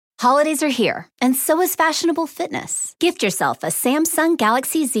Holidays are here, and so is fashionable fitness. Gift yourself a Samsung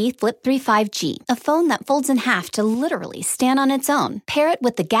Galaxy Z Flip 3 5G, a phone that folds in half to literally stand on its own. Pair it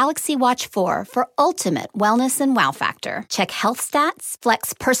with the Galaxy Watch 4 for ultimate wellness and wow factor. Check health stats,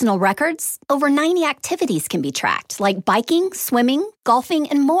 flex personal records. Over 90 activities can be tracked, like biking, swimming, golfing,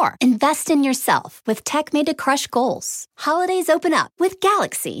 and more. Invest in yourself with tech made to crush goals. Holidays open up with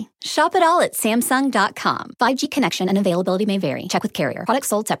Galaxy. Shop it all at Samsung.com. 5G connection and availability may vary. Check with carrier. Products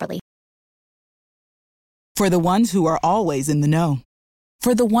sold separately. For the ones who are always in the know.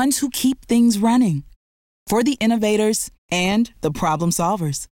 For the ones who keep things running. For the innovators and the problem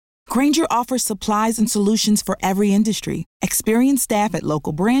solvers. Grainger offers supplies and solutions for every industry, experienced staff at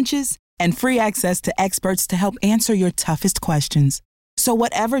local branches, and free access to experts to help answer your toughest questions. So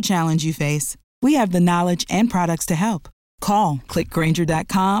whatever challenge you face, we have the knowledge and products to help. Call, click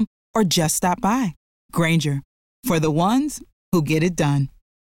Grainger.com, or just stop by. Grainger, for the ones who get it done.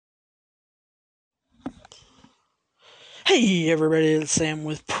 Hey everybody, it's Sam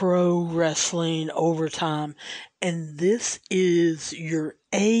with Pro Wrestling Overtime, and this is your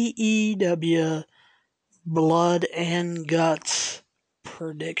AEW Blood and Guts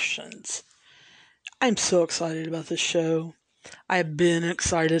predictions. I'm so excited about this show. I've been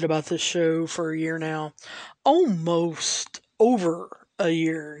excited about this show for a year now, almost over a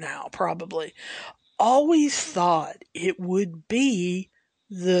year now, probably. Always thought it would be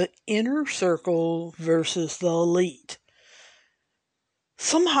the Inner Circle versus the Elite.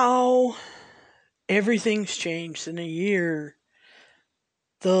 Somehow, everything's changed in a year.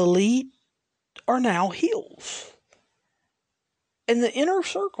 The Elite are now heels. And the Inner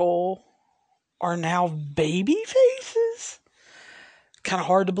Circle are now baby faces? Kind of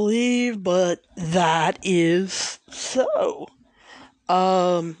hard to believe, but that is so.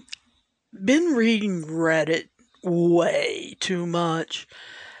 Been reading Reddit way too much.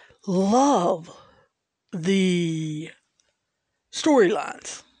 Love the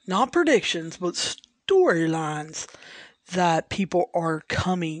storylines, not predictions, but storylines that people are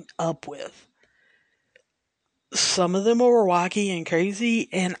coming up with. Some of them are wacky and crazy,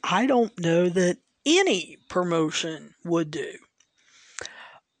 and I don't know that any promotion would do.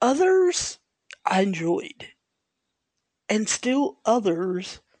 Others I enjoyed, and still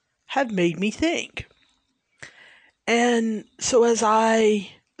others have made me think. And so as I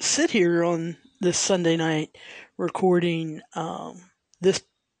sit here on this Sunday night recording this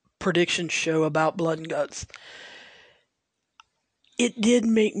prediction show about Blood and Guts, it did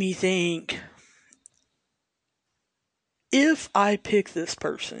make me think, if I pick this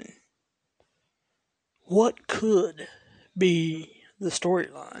person, what could be the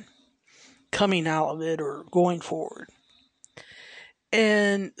storyline coming out of it or going forward?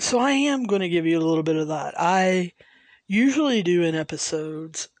 And so I am going to give you a little bit of that. I usually do in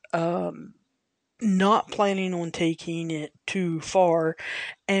episodes, not planning on taking it too far,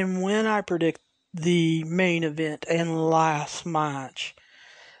 and when I predict the main event and last match,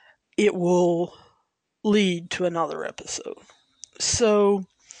 it will lead to another episode. So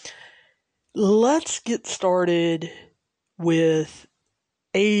let's get started with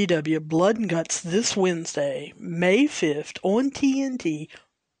AEW Blood and Guts this Wednesday, May 5th on TNT,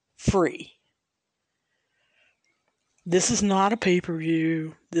 free. This is not a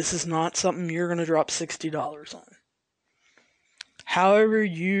pay-per-view. This is not something you're going to drop $60 on. However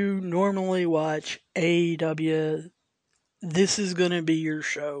you normally watch AEW, this is going to be your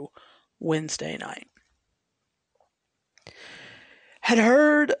show Wednesday night. Had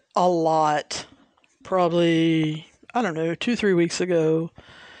heard a lot, probably, 2-3 weeks ago,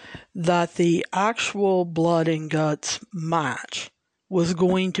 that the actual Blood and Guts match was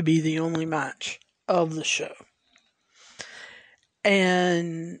going to be the only match of the show.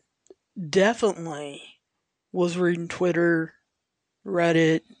 And definitely was reading Twitter,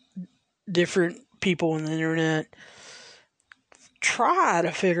 Reddit, different people on the internet, try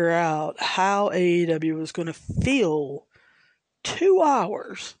to figure out how AEW was going to fill 2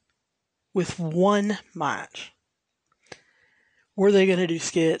 hours with one match. Were they going to do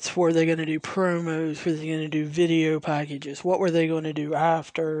skits? Were they going to do promos? Were they going to do video packages? What were they going to do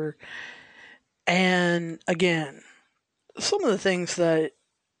after? And again, some of the things that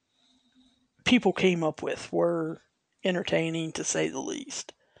people came up with were entertaining, to say the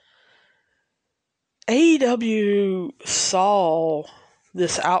least. AEW saw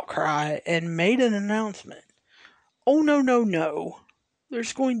this outcry and made an announcement. Oh, no.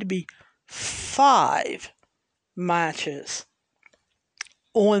 There's going to be 5 matches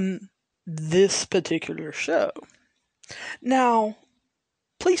on this particular show. Now,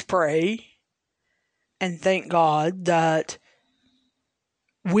 please pray and thank God that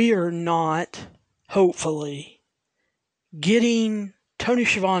we are not, hopefully, getting Tony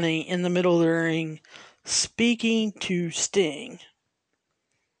Schiavone in the middle of the ring speaking to Sting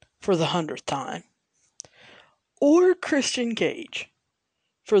for the 100th time, or Christian Cage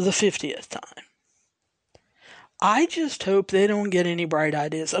for the 50th time. I just hope they don't get any bright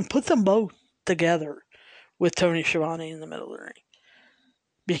ideas and put them both together with Tony Schiavone in the middle of the ring,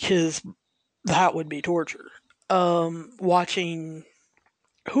 because that would be torture. Watching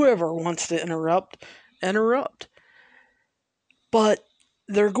whoever wants to interrupt. But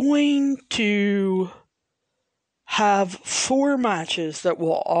they're going to have 4 matches that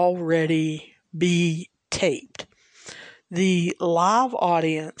will already be taped. The live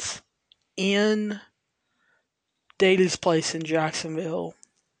audience in Daily's Place in Jacksonville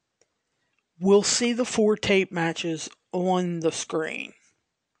will see the 4 tape matches on the screen.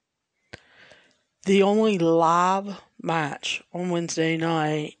 The only live match on Wednesday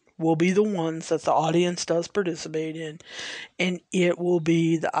night will be the ones that the audience does participate in, and it will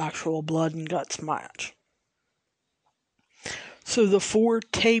be the actual blood and guts match. So the 4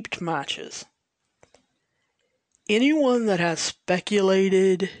 taped matches, anyone that has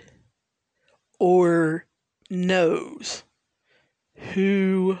speculated or knows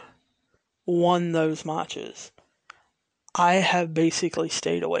who won those matches, I have basically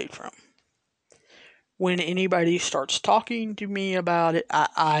stayed away from. When anybody starts talking to me about it,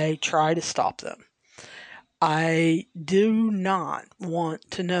 I try to stop them. I do not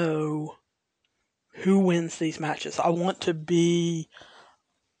want to know who wins these matches. I want to be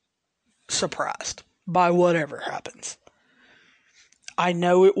surprised by whatever happens. I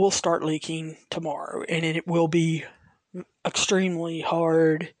know it will start leaking tomorrow, and it will be extremely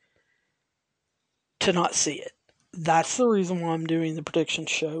hard to not see it. That's the reason why I'm doing the prediction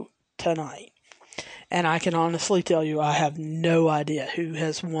show tonight. And I can honestly tell you, I have no idea who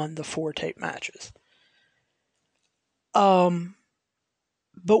has won the 4 tape matches.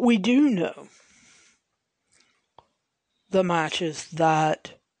 But we do know the matches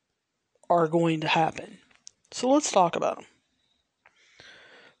that are going to happen. So let's talk about them.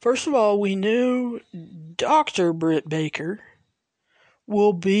 First of all, we knew Dr. Britt Baker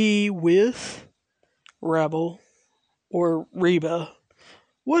will be with Rebel or Reba,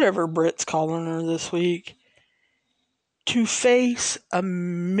 whatever Britt's calling her this week, to face a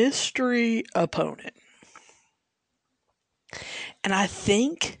mystery opponent. And I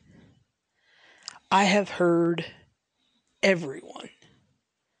think I have heard everyone.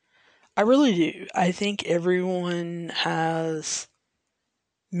 I really do. I think everyone has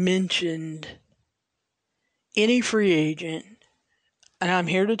mentioned any free agent. And I'm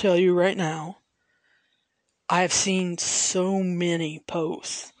here to tell you right now, I have seen so many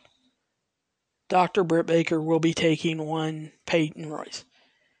posts. Dr. Britt Baker will be taking one Peyton Royce.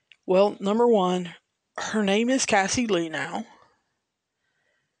 Well, number one, her name is Cassie Lee now.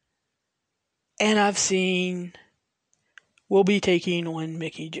 And I've seen will be taking one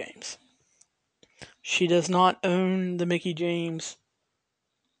Mickie James. She does not own the Mickie James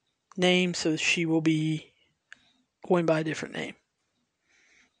name, so she will be going by a different name.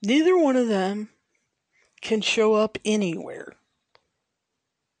 Neither one of them can show up anywhere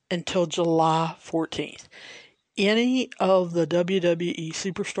until July 14th. Any of the WWE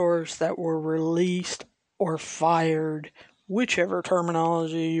superstars that were released or fired, whichever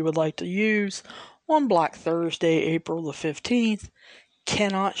terminology you would like to use, on Black Thursday, April the 15th,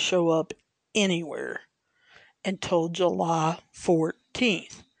 cannot show up anywhere until July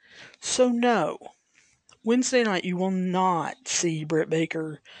 14th. So no, Wednesday night you will not see Britt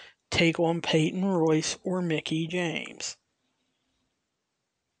Baker take on Peyton Royce or Mickie James.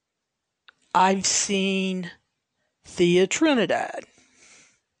 I've seen Thea Trinidad.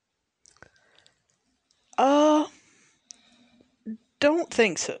 Don't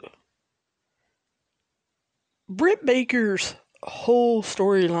think so. Britt Baker's whole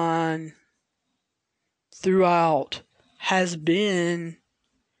storyline throughout has been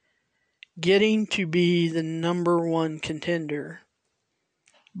getting to be the number 1 contender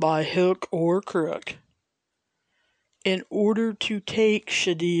by hook or crook in order to take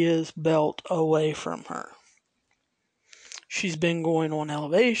Shadia's belt away from her. She's been going on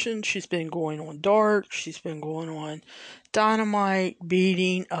Elevation, she's been going on Dark, she's been going on Dynamite,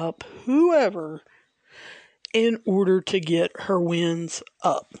 beating up whoever in order to get her wins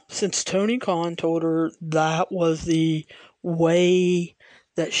up. Since Tony Khan told her that was the way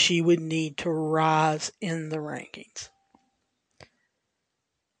that she would need to rise in the rankings.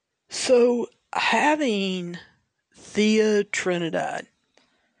 So having Thea Trinidad,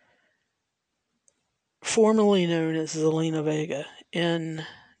 formerly known as Zelina Vega, in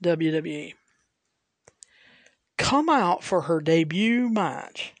WWE, come out for her debut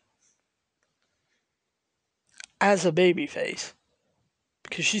match as a babyface,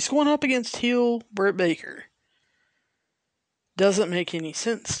 because she's going up against heel Britt Baker, doesn't make any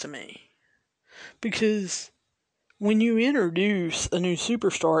sense to me. Because when you introduce a new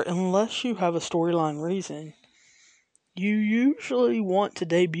superstar, unless you have a storyline reason, you usually want to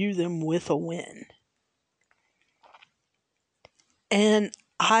debut them with a win. And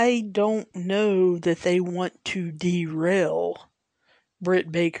I don't know that they want to derail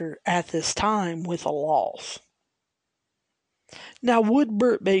Britt Baker at this time with a loss. Now, would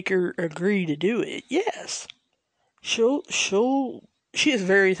Britt Baker agree to do it? Yes. She is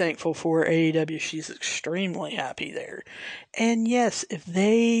very thankful for AEW. She's extremely happy there. And yes, if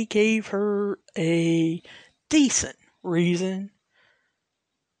they gave her a decent reason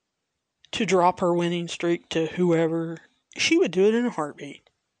to drop her winning streak to whoever, she would do it in a heartbeat.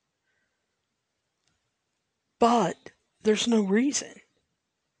 But there's no reason.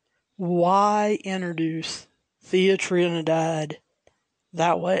 Why introduce Thea Trinidad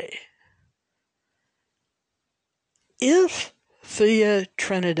that way? If Thea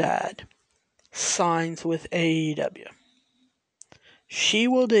Trinidad signs with AEW, she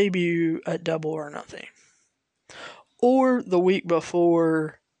will debut at Double or Nothing. Or the week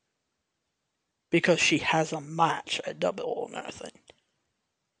before, because she has a match at Double or Nothing.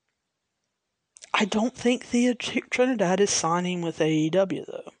 I don't think Thea Trinidad is signing with AEW,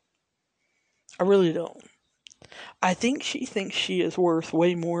 though. I really don't. I think she thinks she is worth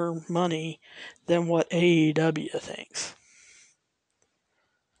way more money than what AEW thinks.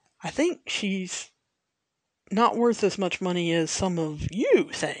 I think she's not worth as much money as some of you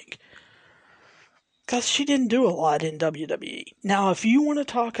think. Because she didn't do a lot in WWE. Now, if you want to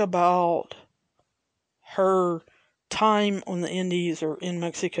talk about her time on the Indies or in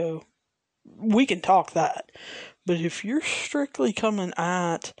Mexico, we can talk that. But if you're strictly coming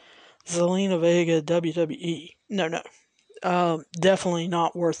at Zelina Vega WWE, no. Definitely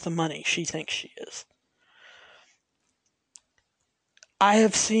not worth the money she thinks she is. I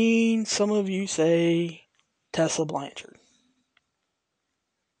have seen some of you say Tessa Blanchard.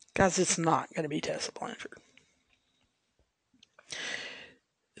 Guys, it's not going to be Tessa Blanchard.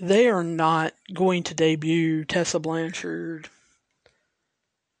 They are not going to debut Tessa Blanchard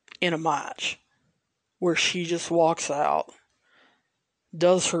in a match where she just walks out,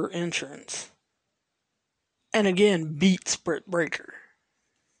 does her entrance, and again beats Britt Baker.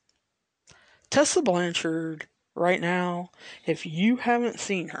 Tessa Blanchard, right now, if you haven't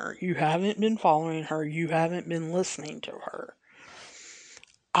seen her, you haven't been following her, you haven't been listening to her,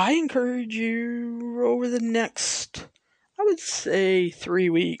 I encourage you over the next, I would say, 3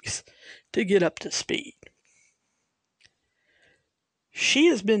 weeks to get up to speed. She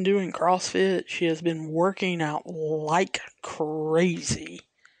has been doing CrossFit. She has been working out like crazy.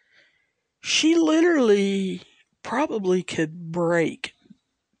 She literally probably could break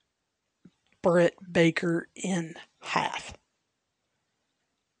Britt Baker in half.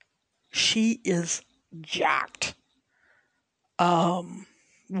 She is jacked.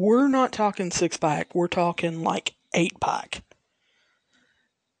 We're not talking 6-pack. We're talking like 8-pack.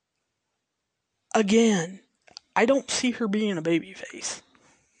 Again, I don't see her being a babyface.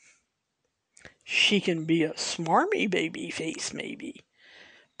 She can be a smarmy babyface, maybe.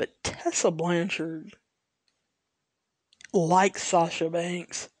 But Tessa Blanchard, like Sasha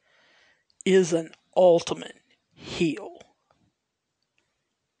Banks, is an ultimate heel.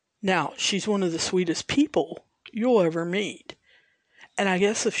 Now, she's one of the sweetest people you'll ever meet. And I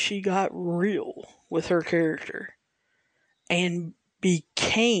guess if she got real with her character and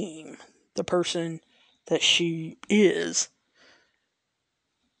became the person that she is,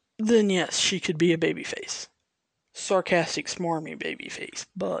 then yes, she could be a babyface. Sarcastic, smarmy babyface.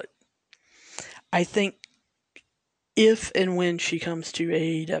 But I think if and when she comes to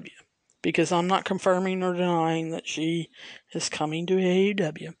AEW, because I'm not confirming or denying that she is coming to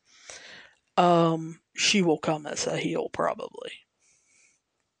AEW, she will come as a heel probably.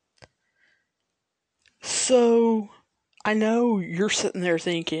 So, I know you're sitting there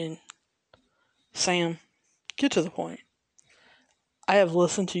thinking, Sam, get to the point. I have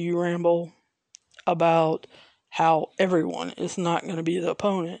listened to you ramble about how everyone is not going to be the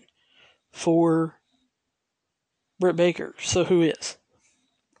opponent for Britt Baker. So who is?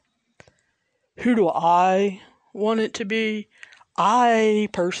 Who do I want it to be? I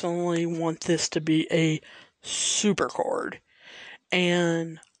personally want this to be a super card.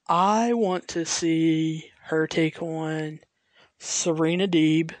 And I want to see her take on Serena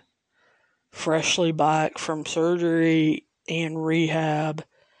Deeb, freshly back from surgery and rehab,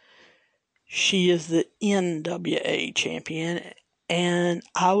 She is the NWA champion, and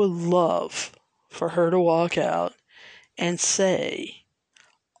I would love for her to walk out and say,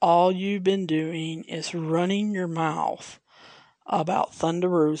 all you've been doing is running your mouth about Thunder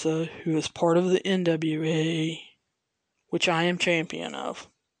Rosa, who is part of the NWA, which I am champion of,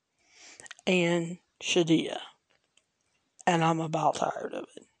 and Shadia. And I'm about tired of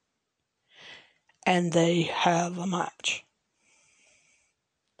it. And they have a match.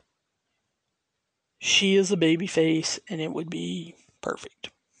 She is a babyface, and it would be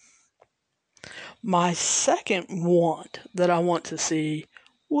perfect. My second want that I want to see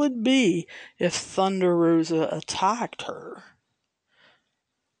would be if Thunder Rosa attacked her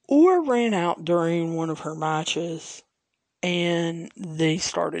or ran out during one of her matches and they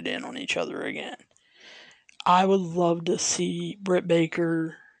started in on each other again. I would love to see Britt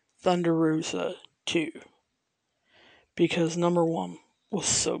Baker, Thunder Rosa 2, because number 1 was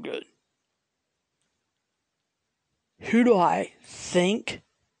so good. Who do I think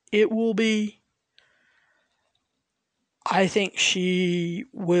it will be? I think she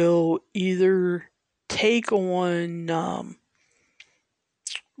will either take on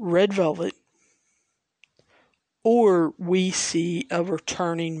Red Velvet, or we see a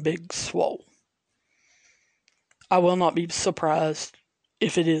returning Big Swole. I will not be surprised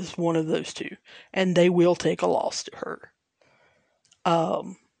if it is one of those two, and they will take a loss to her.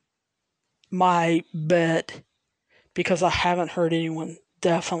 My bet, because I haven't heard anyone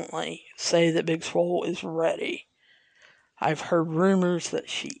definitely say that Big Swole is ready. I've heard rumors that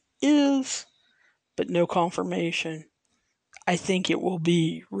she is, but no confirmation. I think it will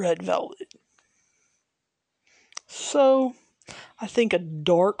be Red Velvet. So, I think a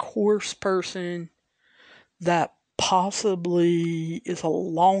dark horse person that possibly is a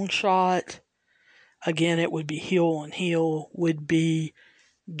long shot, again, it would be heel on heel, would be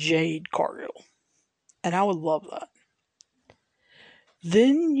Jade Cargill. And I would love that.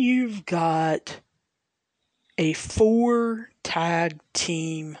 Then you've got a 4-tag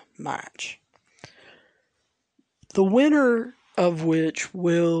team match, the winner of which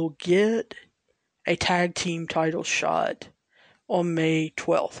will get a tag team title shot on May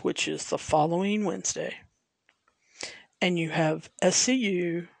 12th, which is the following Wednesday. And you have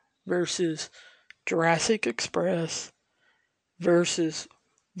SCU versus Jurassic Express versus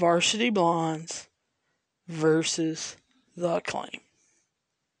Varsity Blondes versus The Acclaim.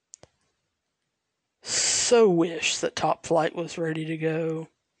 So wish that Top Flight was ready to go.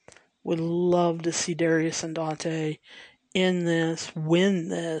 Would love to see Darius and Dante in this, win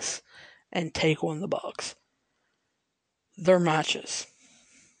this, and take on the Bucks. Their matches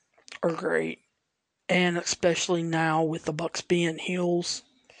are great. And especially now with the Bucks being heels,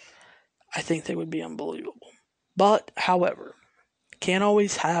 I think they would be unbelievable. But, however, can't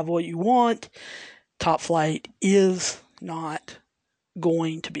always have what you want. Top Flight is not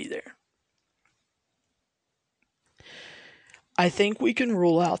going to be there. I think we can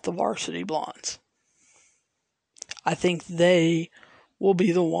rule out the Varsity Blondes. I think they will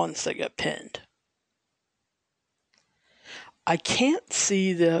be the ones that get pinned. I can't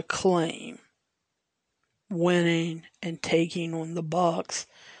see the Acclaim winning and taking on the Bucks.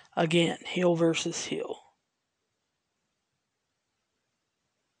 Again, heel versus heel.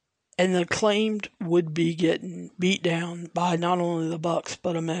 And the Acclaimed would be getting beat down by not only the Bucks,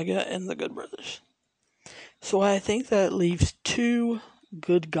 but Omega and the Good Brothers. So I think that leaves 2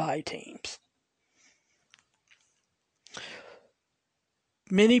 good guy teams.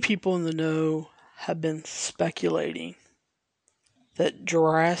 Many people in the know have been speculating that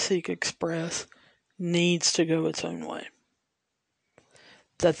Jurassic Express needs to go its own way.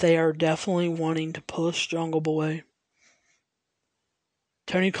 That they are definitely wanting to push Jungle Boy.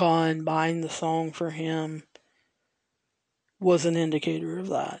 Tony Khan buying the song for him was an indicator of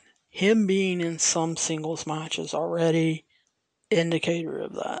that. Him being in some singles matches already, indicator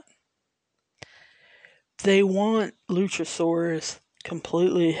of that. They want Luchasaurus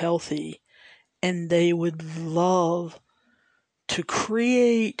completely healthy, and they would love to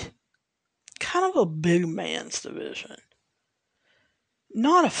create kind of a big man's division.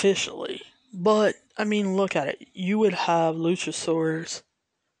 Not officially, but, I mean, look at it. You would have Luchasaurus,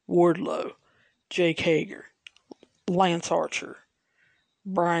 Wardlow, Jake Hager, Lance Archer,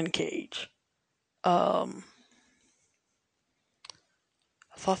 Brian Cage. I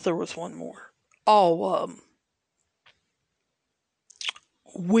thought there was one more.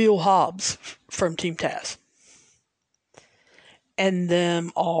 Will Hobbs from Team Taz. And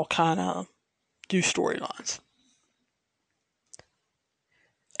them all kind of do storylines.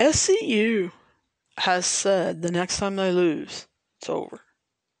 SCU has said the next time they lose, it's over.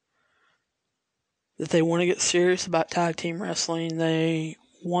 that they want to get serious about tag team wrestling. They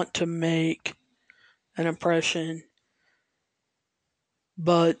want to make an impression,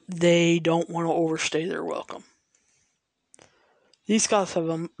 but they don't want to overstay their welcome. These guys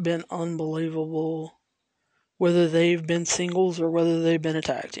have been unbelievable, whether they've been singles or whether they've been a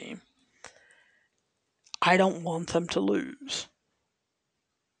tag team. I don't want them to lose.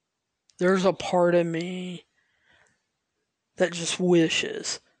 There's a part of me that just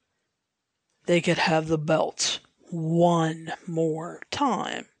wishes they could have the belts one more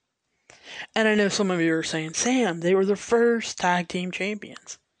time. And I know some of you are saying, Sam, they were the first tag team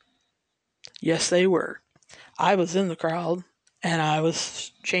champions. Yes, they were. I was in the crowd and I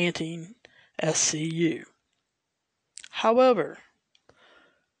was chanting SCU. However,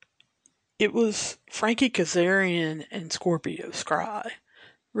 it was Frankie Kazarian and Scorpio Sky.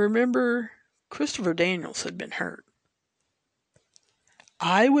 Remember, Christopher Daniels had been hurt.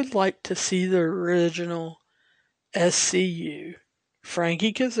 I would like to see the original SCU,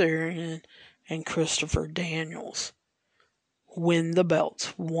 Frankie Kazarian and Christopher Daniels, win the belts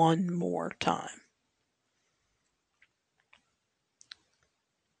one more time.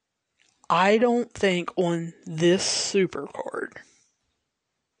 I don't think on this supercard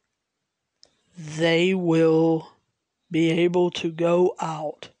they will be able to go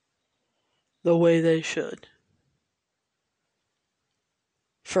out the way they should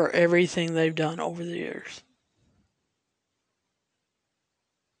for everything they've done over the years.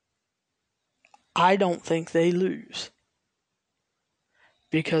 I don't think they lose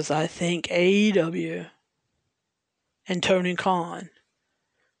because I think AEW and Tony Khan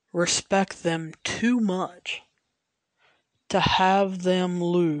respect them too much to have them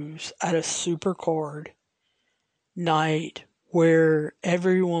lose at a supercard night where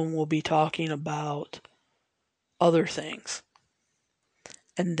everyone will be talking about other things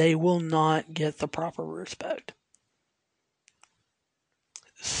and they will not get the proper respect.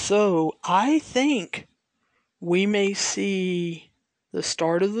 So I think we may see the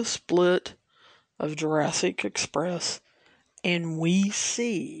start of the split of Jurassic Express and we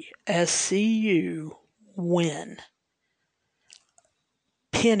see SCU win,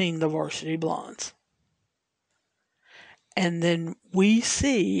 pinning the Varsity Blondes. And then we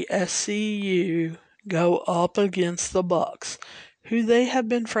see SCU go up against the Bucks, who they have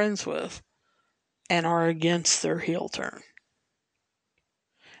been friends with, and are against their heel turn.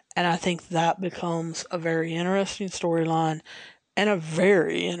 And I think that becomes a very interesting storyline and a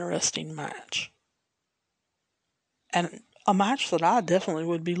very interesting match. And a match that I definitely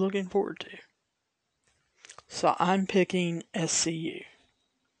would be looking forward to. So I'm picking SCU.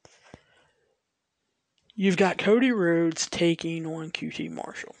 You've got Cody Rhodes taking on QT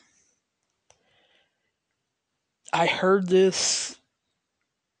Marshall. I heard this,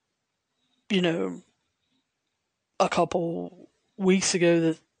 a couple weeks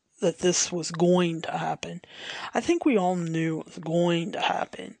ago that this was going to happen. I think we all knew it was going to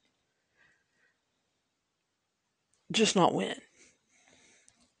happen. Just not when.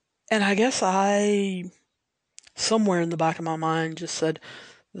 And I guess somewhere in the back of my mind, just said,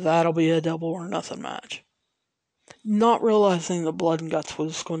 that'll be a double or nothing match. Not realizing the blood and guts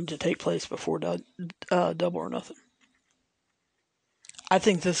was going to take place before double or nothing. I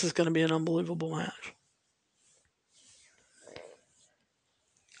think this is going to be an unbelievable match.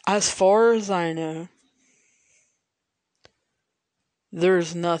 As far as I know,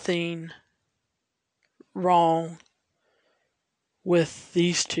 there's nothing wrong with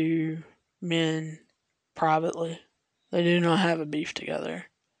these two men privately. They do not have a beef together.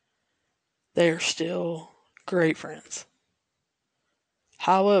 They are still great friends.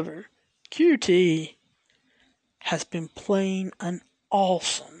 However, QT has been playing an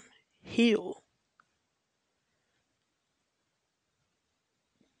awesome heel.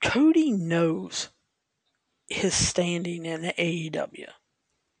 Cody knows his standing in the AEW.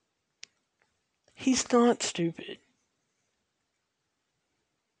 He's not stupid.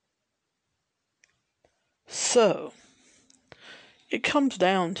 So, it comes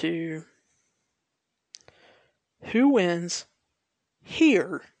down to who wins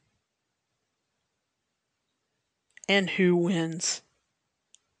here and who wins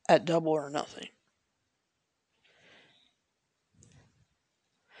at double or nothing.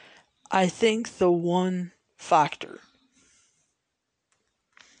 I think the one factor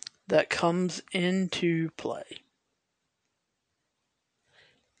that comes into play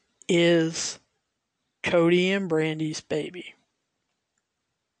is Cody and Brandy's baby.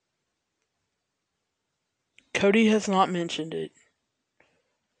 Cody has not mentioned it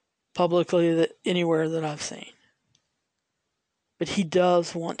publicly anywhere that I've seen. but he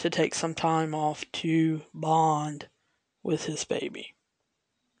does want to take some time off to bond with his baby.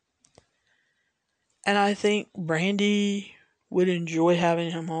 And I think Brandy would enjoy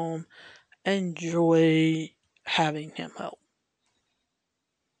having him home, enjoy having him help.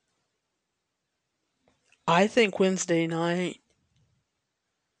 I think Wednesday night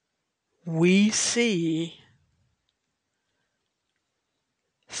we see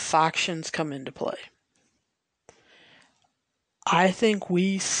factions come into play. I think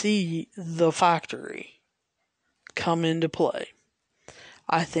we see the factory come into play.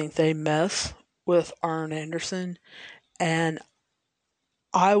 I think they mess with Arn Anderson, and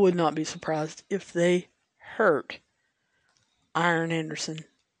I would not be surprised if they hurt Arn Anderson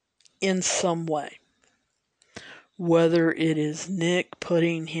in some way. Whether it is Nick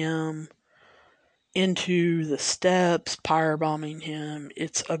putting him into the steps, firebombing him,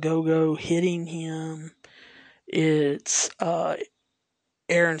 it's Ogogo hitting him, it's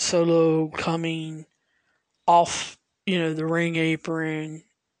Aaron Solo coming off, the ring apron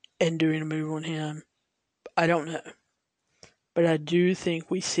and doing a move on him. I don't know. But I do think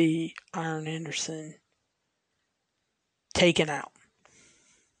we see Arn Anderson taken out.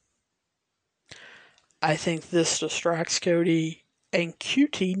 I think this distracts Cody, and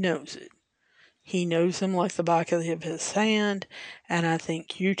QT knows it. He knows him like the back of his hand, and I think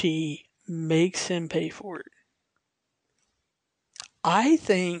QT makes him pay for it. I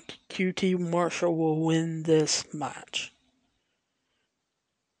think QT Marshall will win this match.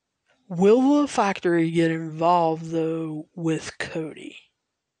 Will the factory get involved, though, with Cody?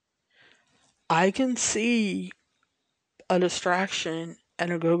 I can see a distraction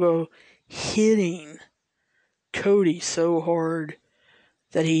and Ogogo hitting Cody so hard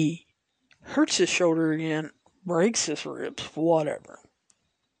that he hurts his shoulder again, breaks his ribs, whatever.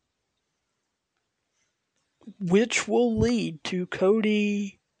 Which will lead to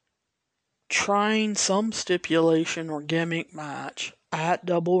Cody trying some stipulation or gimmick match at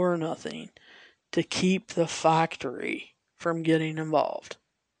Double or Nothing to keep the factory from getting involved.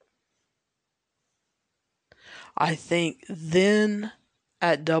 I think then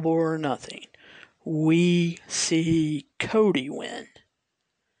at Double or Nothing, we see Cody win.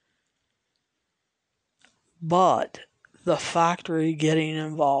 But the factory getting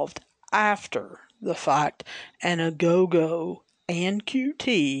involved after the fact, and Ogogo and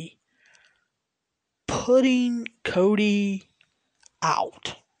QT putting Cody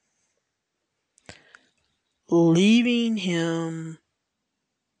out, leaving him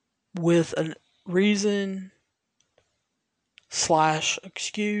with a reason /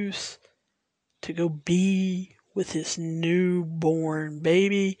 excuse to go be with his newborn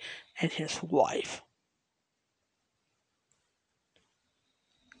baby and his wife.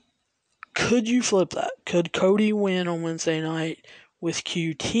 Could you flip that? Could Cody win on Wednesday night with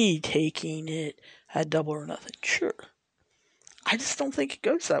QT taking it at Double or Nothing? Sure. I just don't think it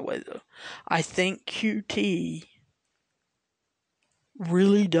goes that way, though. I think QT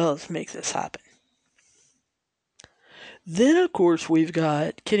really does make this happen. Then, of course, we've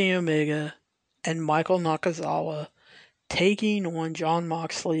got Kenny Omega and Michael Nakazawa taking on Jon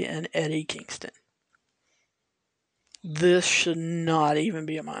Moxley and Eddie Kingston. This should not even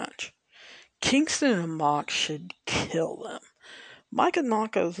be a match. Kingston and Mox should kill them. Michael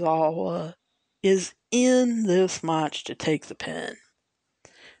Nakazawa is in this match to take the pin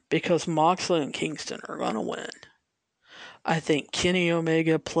because Moxley and Kingston are going to win. I think Kenny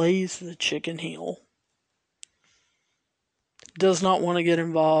Omega plays the chicken heel. Does not want to get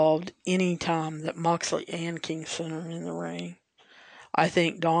involved anytime that Moxley and Kingston are in the ring. I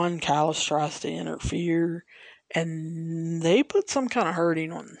think Don Callis tries to interfere, and they put some kind of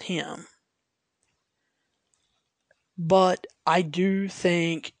hurting on him. But I do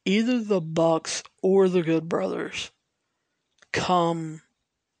think either the Bucks or the Good Brothers come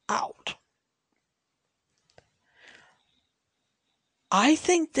out. I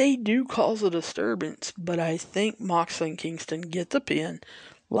think they do cause a disturbance, but I think Moxley and Kingston get the pin,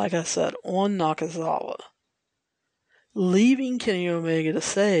 like I said, on Nakazawa, leaving Kenny Omega to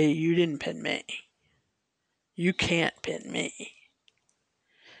say, you didn't pin me. You can't pin me.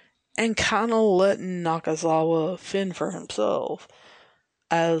 And kind of letting Nakazawa fend for himself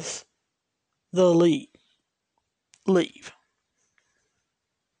as the Elite leave.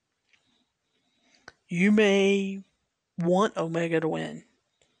 You may want Omega to win.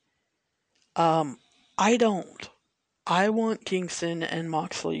 I don't. I want Kingston and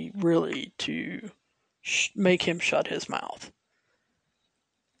Moxley really to make him shut his mouth.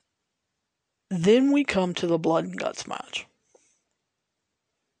 Then we come to the Blood and Guts match.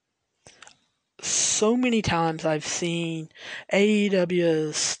 so many times I've seen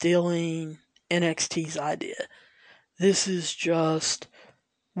AEW stealing NXT's idea. This is just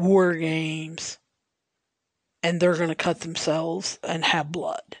war games, and they're going to cut themselves and have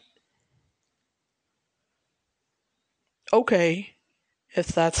blood. Okay, if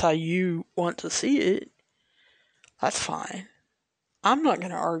that's how you want to see it, that's fine. I'm not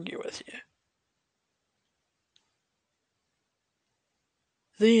going to argue with you.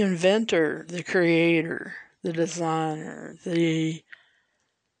 The inventor, the creator, the designer, the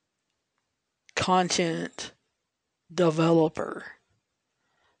content developer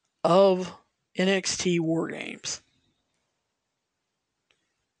of NXT War Games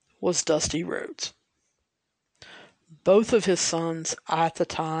was Dusty Rhodes. Both of his sons at the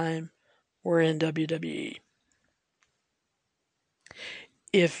time were in WWE.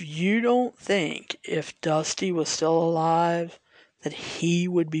 If you don't think if Dusty was still alive that he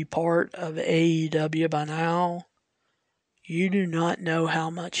would be part of AEW by now, you do not know how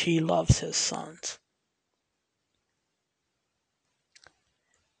much he loves his sons.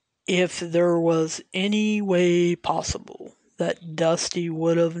 If there was any way possible that Dusty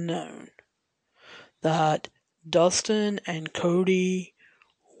would have known that Dustin and Cody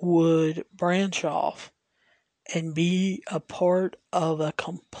would branch off and be a part of a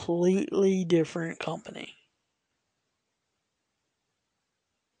completely different company,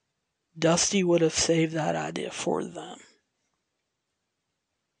 Dusty would have saved that idea for them.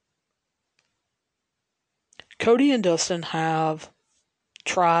 Cody and Dustin have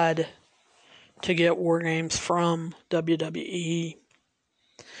tried to get War Games from WWE.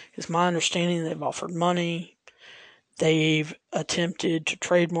 It's my understanding they've offered money. They've attempted to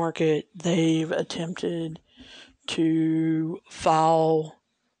trademark it. They've attempted to file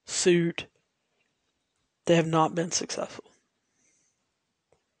suit. They have not been successful.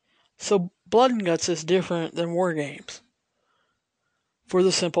 So Blood and Guts is different than War Games for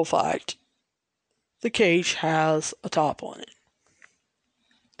the simple fact the cage has a top on it.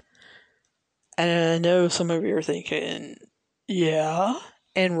 And I know some of you are thinking, yeah,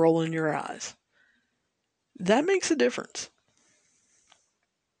 and rolling your eyes. That makes a difference.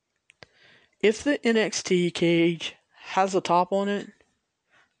 If the NXT cage has a top on it,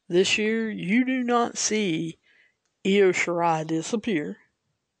 this year you do not see Io Shirai disappear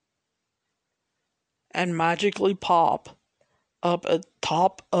and magically pop up at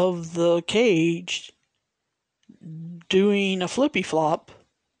top of the cage doing a flippy flop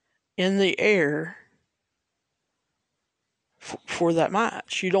in the air for that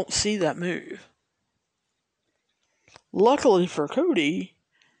match. You don't see that move. Luckily for Cody,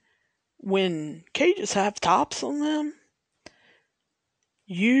 when cages have tops on them,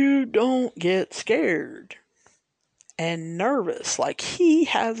 you don't get scared and nervous. Like he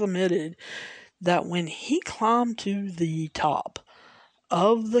has admitted that when he climbed to the top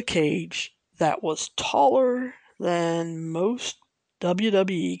of the cage that was taller than most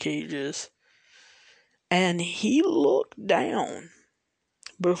WWE cages, and he looked down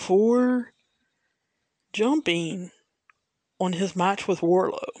before jumping on his match with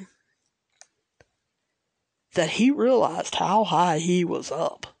Wardlow, that he realized how high he was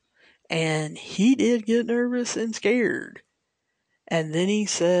up. And he did get nervous and scared. And then he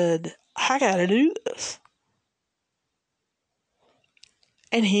said, I gotta do this.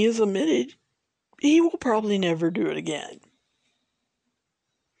 And he has admitted he will probably never do it again.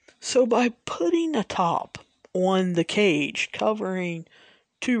 So by putting a top on the cage covering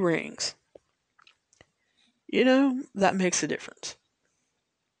 2 rings, that makes a difference.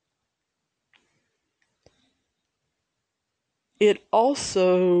 It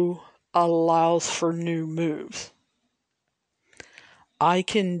also allows for new moves. I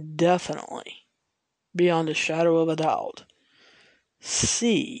can definitely, beyond a shadow of a doubt,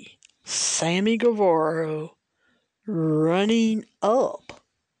 see Sammy Guevara running up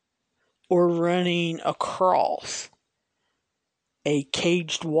or running across a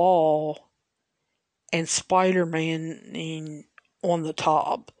caged wall and Spider-Maning on the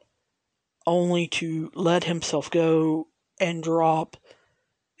top, only to let himself go and drop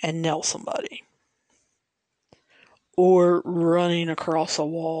and nail somebody. Or running across a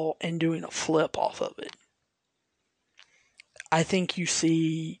wall and doing a flip off of it. I think you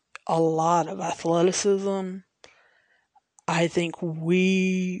see a lot of athleticism. I think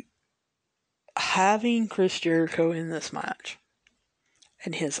having Chris Jericho in this match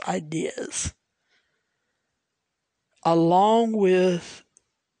and his ideas, along with,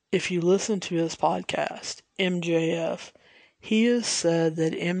 if you listen to his podcast, MJF, he has said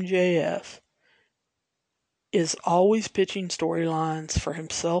that MJF is always pitching storylines for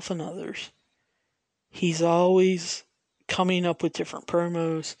himself and others He's always coming up with different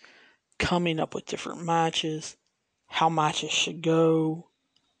promos, coming up with different matches, how matches should go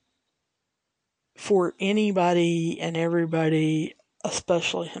for anybody and everybody,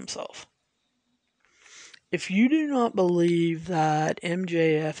 especially himself. If you do not believe that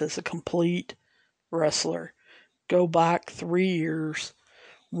MJF is a complete wrestler, go back 3 years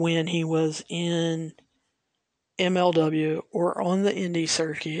when he was in MLW or on the indie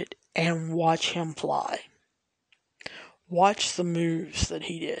circuit and watch him fly. Watch the moves that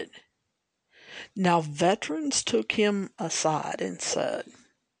he did. Now, veterans took him aside and said,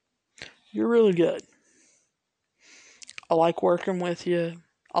 "You're really good. I like working with you.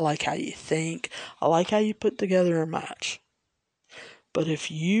 I like how you think. I like how you put together a match. But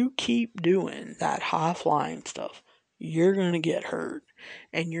if you keep doing that high-flying stuff, you're going to get hurt.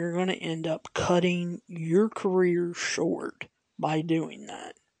 And you're going to end up cutting your career short by doing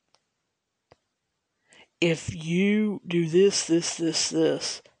that. If you do this,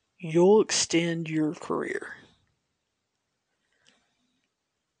 you'll extend your career."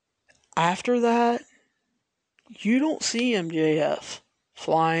 After that, you don't see MJF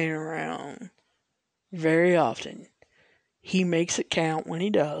flying around very often. He makes it count when he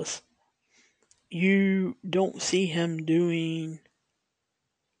does. You don't see him doing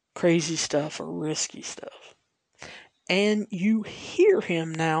crazy stuff or risky stuff. And you hear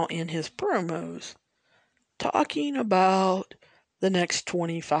him now in his promos talking about the next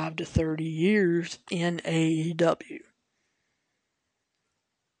 25 to 30 years in AEW.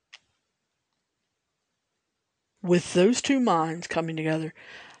 With those two minds coming together,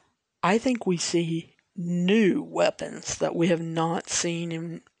 I think we see new weapons that we have not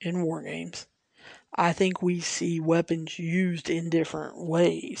seen in War Games. I think we see weapons used in different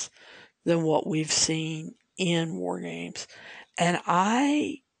ways than what we've seen in War Games. And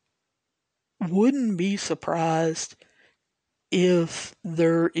I wouldn't be surprised if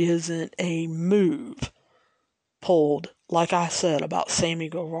there isn't a move pulled, like I said about Sammy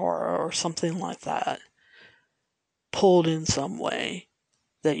Guevara or something like that, pulled in some way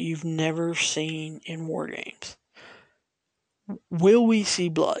that you've never seen in War Games. Will we see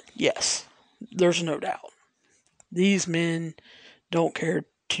blood? Yes, there's no doubt. These men don't care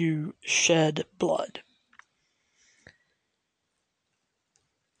to shed blood.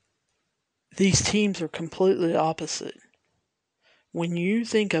 These teams are completely opposite. When you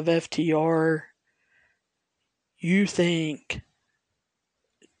think of FTR, you think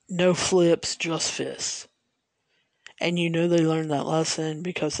no flips, just fists. And you know they learned that lesson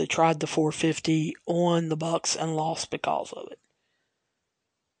because they tried the 450 on the Bucks and lost because of it.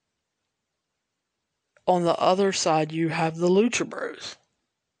 On the other side, you have the Lucha Bros,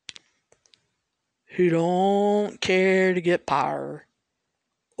 who don't care to get power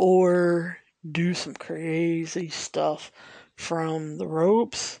or do some crazy stuff from the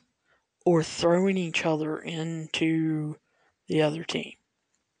ropes or throwing each other into the other team.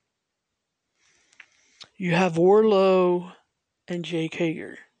 You have Wardlow and Jake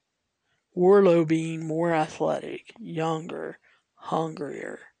Hager. Wardlow being more athletic, younger,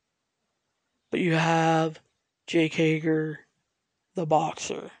 hungrier. But you have Jake Hager, the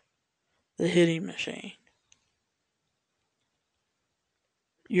boxer, the hitting machine.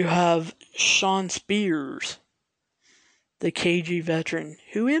 You have Shawn Spears, the KG veteran,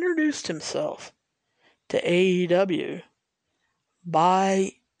 who introduced himself to AEW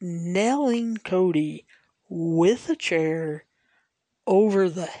by nailing Cody with a chair over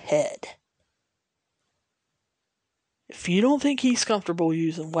the head. If you don't think he's comfortable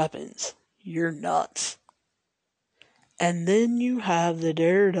using weapons, you're nuts. And then you have the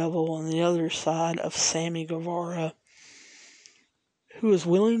Daredevil on the other side of Sammy Guevara, who is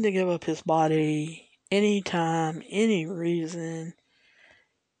willing to give up his body anytime, any reason.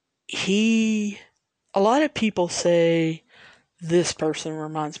 A lot of people say, this person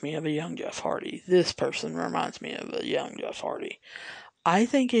reminds me of a young Jeff Hardy. This person reminds me of a young Jeff Hardy. I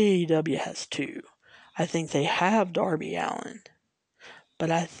think AEW has two. I think they have Darby Allin. But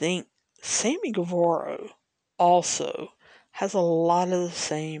I think Sammy Guevara also has a lot of the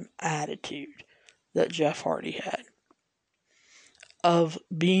same attitude that Jeff Hardy had. Of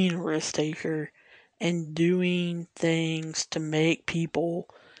being a risk taker and doing things to make people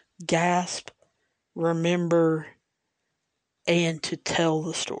gasp, remember, and to tell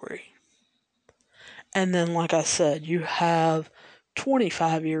the story. And then, like I said, you have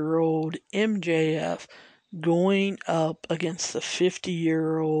 25-year-old MJF going up against the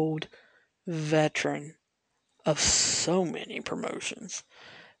 50-year-old veteran of so many promotions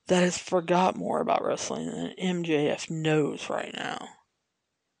that has forgot more about wrestling than MJF knows right now.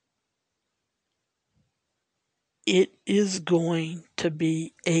 It is going to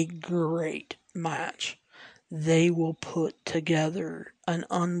be a great match. They will put together an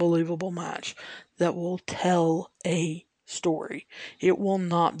unbelievable match that will tell a story. It will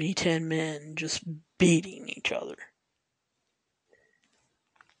not be 10 men just beating each other.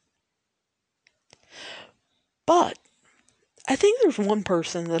 But I think there's one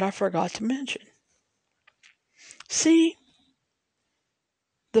person that I forgot to mention. See,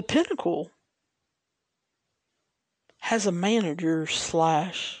 the Pinnacle has a manager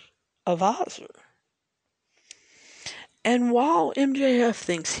 / advisor. And while MJF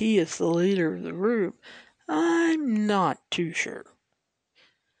thinks he is the leader of the group, I'm not too sure.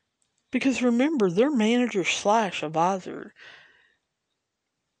 Because remember, their manager / advisor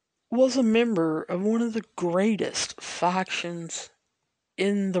was a member of one of the greatest factions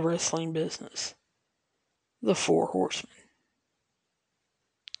in the wrestling business, the Four Horsemen.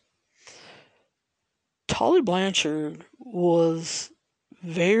 Tully Blanchard was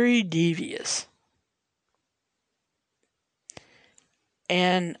very devious.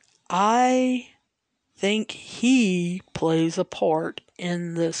 And I think he plays a part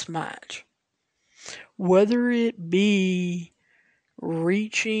in this match. Whether it be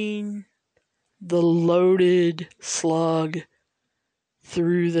reaching the loaded slug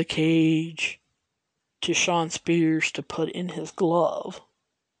through the cage to Shawn Spears to put in his glove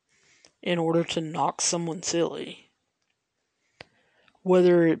in order to knock someone silly.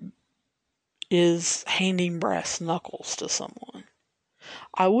 Whether it is handing brass knuckles to someone.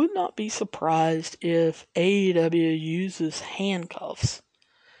 I would not be surprised if AEW uses handcuffs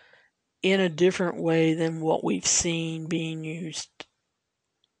in a different way than what we've seen being used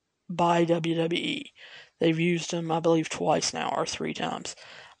by WWE. They've used them, I believe, twice now, or 3 times.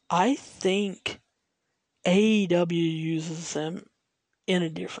 I think AEW uses them in a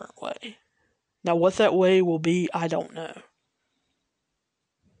different way. Now, what that way will be, I don't know.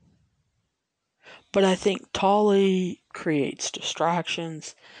 But I think Tully creates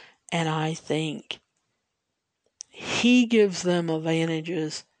distractions, and I think he gives them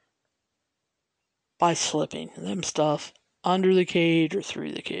advantages by slipping them stuff under the cage or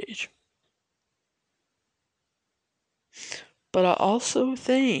through the cage. But I also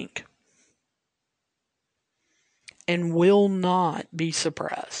think, and will not be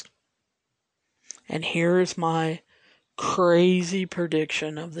surprised, and here is my crazy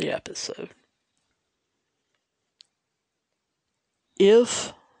prediction of the episode.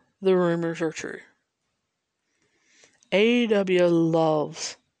 If the rumors are true, AEW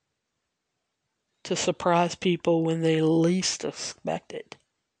loves to surprise people when they least expect it.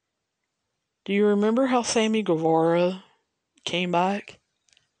 Do you remember how Sammy Guevara came back?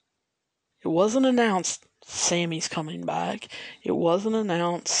 It wasn't announced Sammy's coming back. It wasn't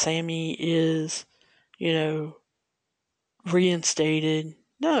announced Sammy is, reinstated.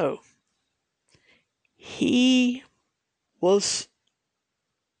 No. He was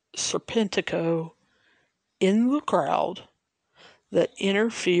Serpentico in the crowd that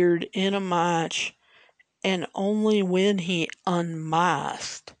interfered in a match, and only when he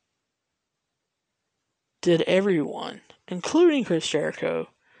unmasked did everyone, including Chris Jericho,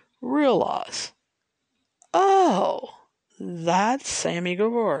 realize, oh, that's Sammy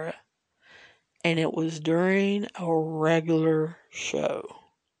Guevara. And it was during a regular show.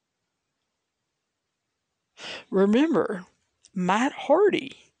 Remember, Matt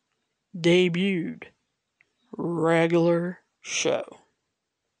Hardy debuted regular show.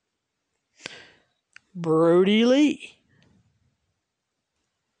 Brody Lee,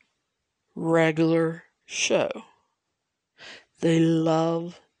 regular show. They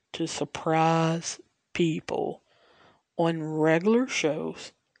love to surprise people on regular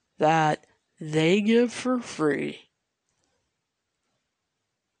shows that they give for free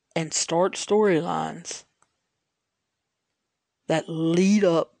and start storylines that lead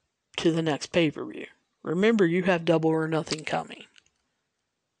up to the next pay-per-view. Remember, you have Double or Nothing coming.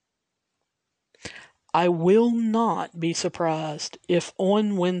 I will not be surprised if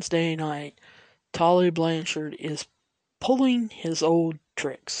on Wednesday night, Tully Blanchard is pulling his old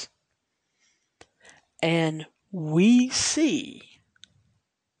tricks. And we see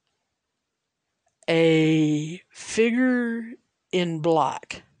a figure in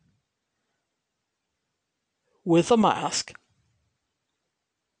black with a mask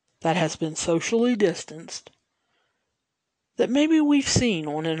that has been socially distanced, that maybe we've seen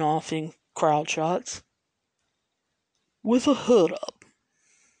on and off in crowd shots, with a hood up.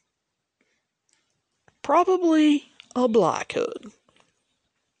 Probably a black hood.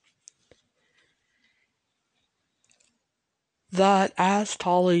 That as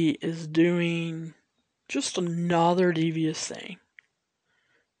Tully is doing just another devious thing.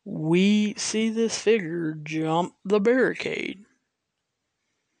 We see this figure jump the barricade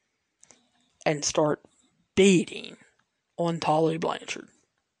and start beating on Tully Blanchard.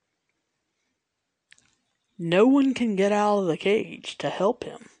 No one can get out of the cage to help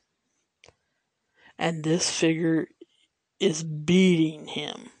him. And this figure is beating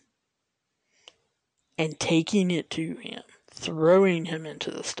him and taking it to him, throwing him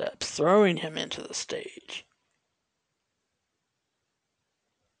into the steps, throwing him into the stage.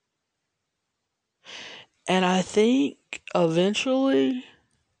 And I think eventually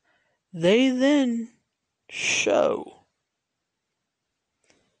they then show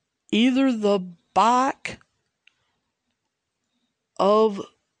either the back of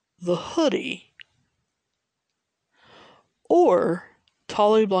the hoodie or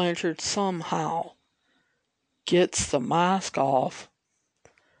Tully Blanchard somehow gets the mask off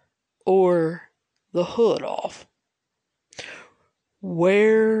or the hood off.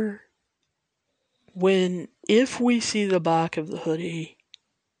 If we see the back of the hoodie,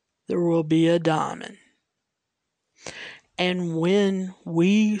 there will be a diamond. And when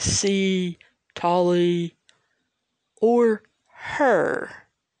we see Tully or her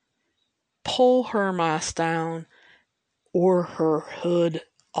pull her mask down or her hood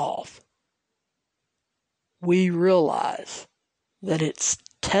off, we realize that it's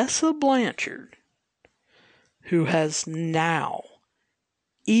Tessa Blanchard who has now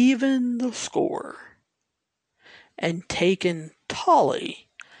evened the score and taken Tully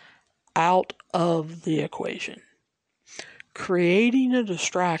out of the equation, creating a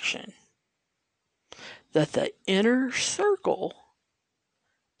distraction that the inner circle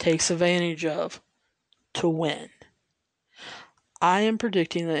takes advantage of to win. I am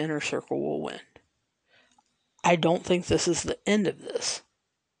predicting the inner circle will win. I don't think this is the end of this.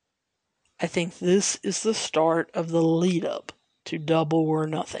 I think this is the start of the lead up to Double or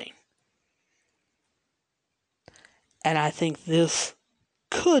Nothing. And I think this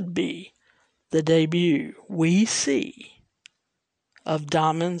could be the debut we see of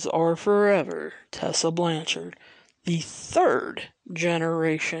Diamonds Are Forever, Tessa Blanchard, the third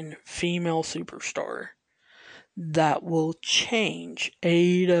generation female superstar that will change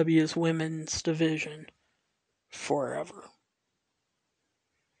AEW's women's division forever.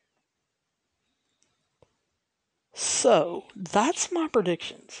 So, that's my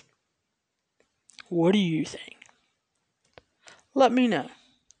predictions. What do you think? Let me know.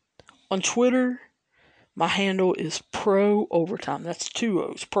 On Twitter, my handle is Pro Overtime. That's 2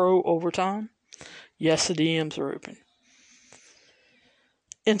 O's. Pro Overtime. Yes, the DMs are open.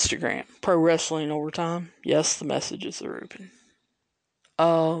 Instagram, Pro Wrestling Overtime. Yes, the messages are open.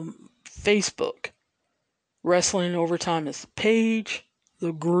 Facebook, Wrestling Overtime is the page.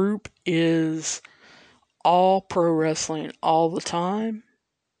 The group is All Pro Wrestling All the Time.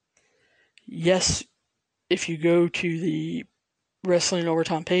 Yes, if you go to the Wrestling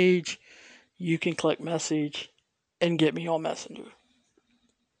Overtime page, you can click message and get me on Messenger.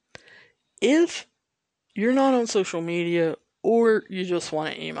 If you're not on social media or you just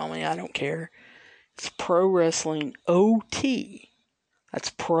want to email me, I don't care. It's Pro Wrestling OT. That's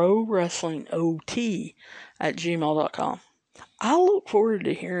Pro Wrestling OT at gmail.com. I look forward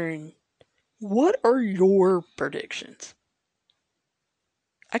to hearing what are your predictions.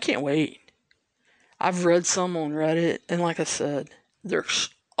 I can't wait. I've read some on Reddit, and like I said, they're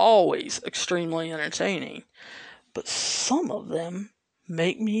always extremely entertaining, but some of them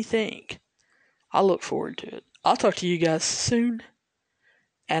make me think. I look forward to it. I'll talk to you guys soon,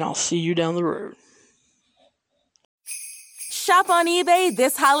 and I'll see you down the road. Shop on eBay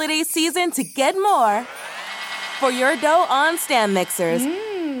this holiday season to get more for your dough on stand mixers,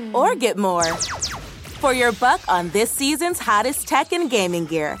 or get more for your buck on this season's hottest tech and gaming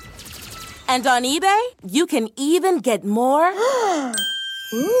gear. And on eBay, you can even get more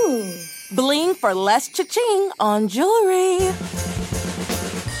Ooh. bling for less cha-ching on jewelry.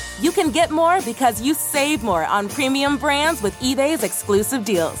 You can get more because you save more on premium brands with eBay's exclusive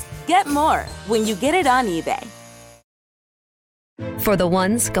deals. Get more when you get it on eBay. For the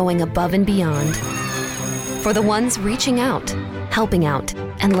ones going above and beyond. For the ones reaching out, helping out,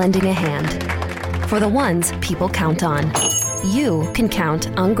 and lending a hand. For the ones people count on. You can count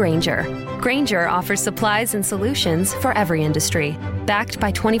on Grainger. Grainger offers supplies and solutions for every industry. Backed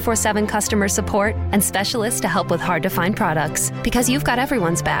by 24/7 customer support and specialists to help with hard-to-find products. Because you've got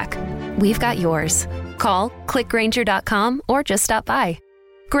everyone's back. We've got yours. Call, click Grainger.com, or just stop by.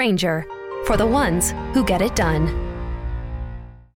 Grainger, for the ones who get it done.